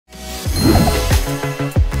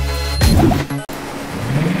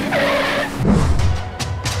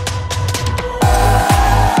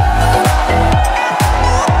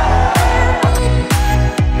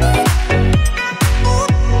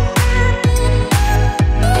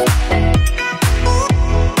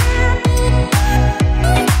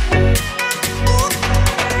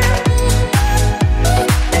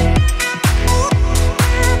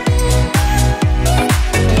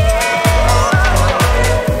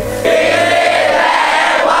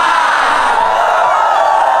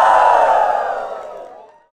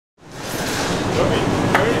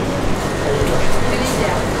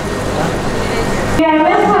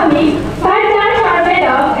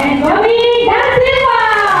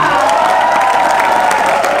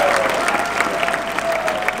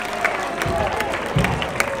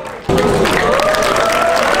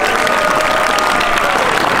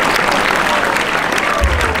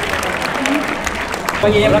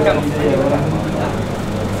bagi yang belakang.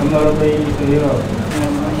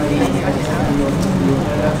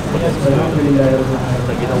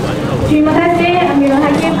 Terima kasih Amirul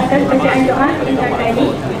Hakim atas bacaan doa tentang tadi.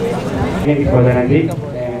 It's Sultan and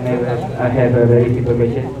I have a very simple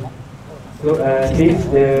question. So, since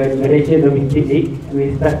the Malaysia Domestic League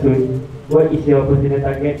will start soon, what is your personal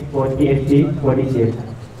target for TFC for this year?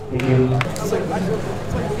 Thank you.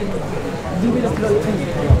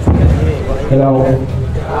 Hello.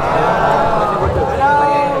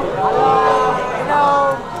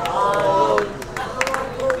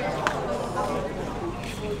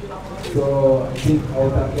 So I think our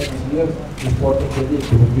target this year is for the league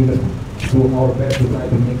to do our best to try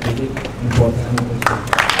to make the league important.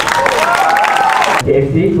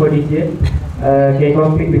 TFC for this year can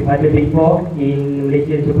compete with other big four in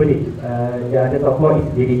Malaysian Super League. The other top four is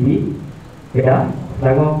JDT, Kedah,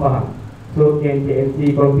 Selangor, Pahang. So can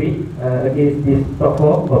TFC compete against this top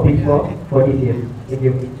four or big four for this year? Thank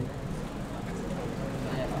you.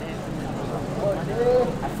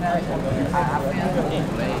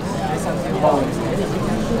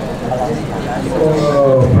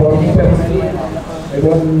 For me personally, I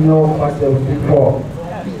don't know what the big four.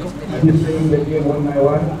 I'm just playing the game one by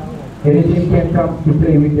one. Any team can come to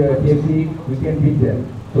play with the TFC, we can beat them.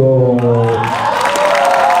 So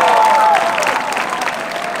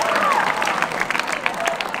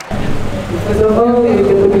first of all, we can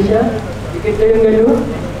Indonesia, we can Terengganu.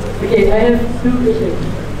 Okay, I have two questions.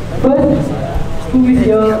 First, who is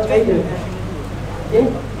your idol? Okay.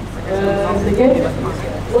 Second,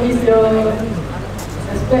 what is your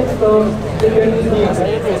aspect from Terengganu?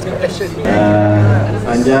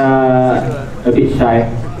 Anja a bit shy.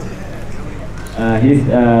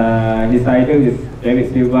 His idol is David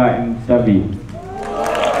Silva and Xavi.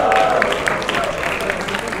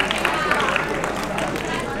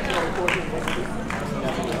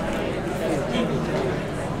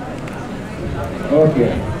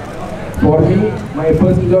 okay. For me, my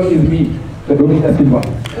first idol is me, the Dominique Silva.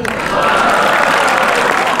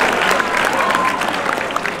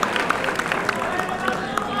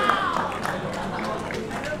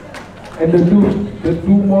 And the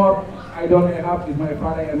two more idol I have is my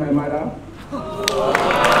father and my mother.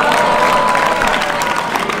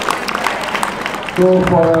 So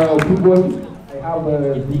for football, I have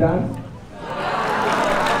Zidane.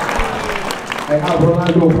 I have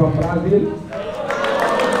Ronaldo from Brazil.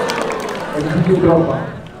 And Didier Drogba.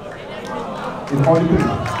 It's only three.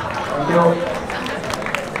 Thank you.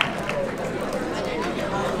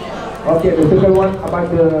 Okay, the second one about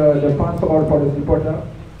the fans or for the supporter.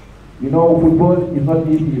 You know, football is not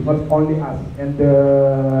easy, it's not only us. And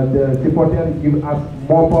the supporters give us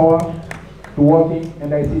more power to working.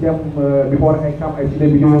 And I see them, before I come, I see the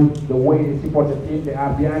video, the way they support the team, they are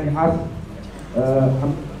behind us.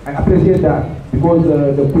 I appreciate that, because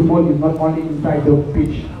the football is not only inside the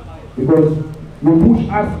pitch. Because you push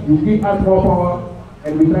us, you give us more power,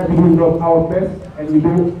 and we try to do our best, and we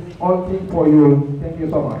do all things for you. Thank you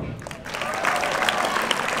so much.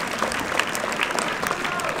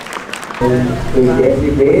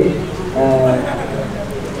 TFC played.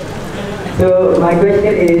 So my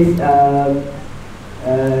question is,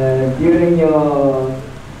 during your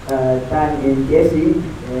time in TFC,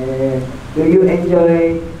 do you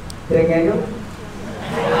enjoy Terengganu?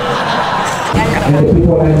 And the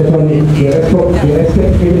people understand it, they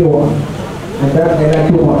respect everyone, and that I like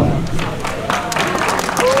too much.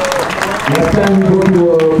 Next time we go to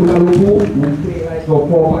Kuala Lumpur, we stay like for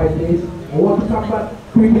 4 or 5 days. I want to come back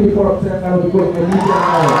quickly for Sekolah because I need your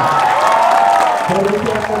hour. So we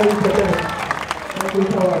can follow the best. Thank you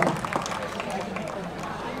so much.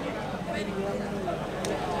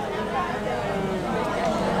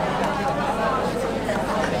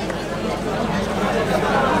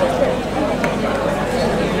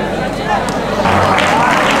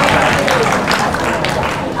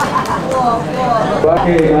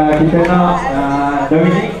 Okay, kita nak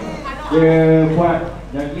Dominique dia buat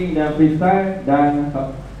juggling dan freestyle dan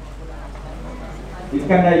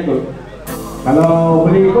Ikan dah ikut. Kalau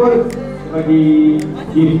boleh ikut bagi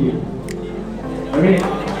diri.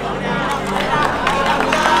 Dominique.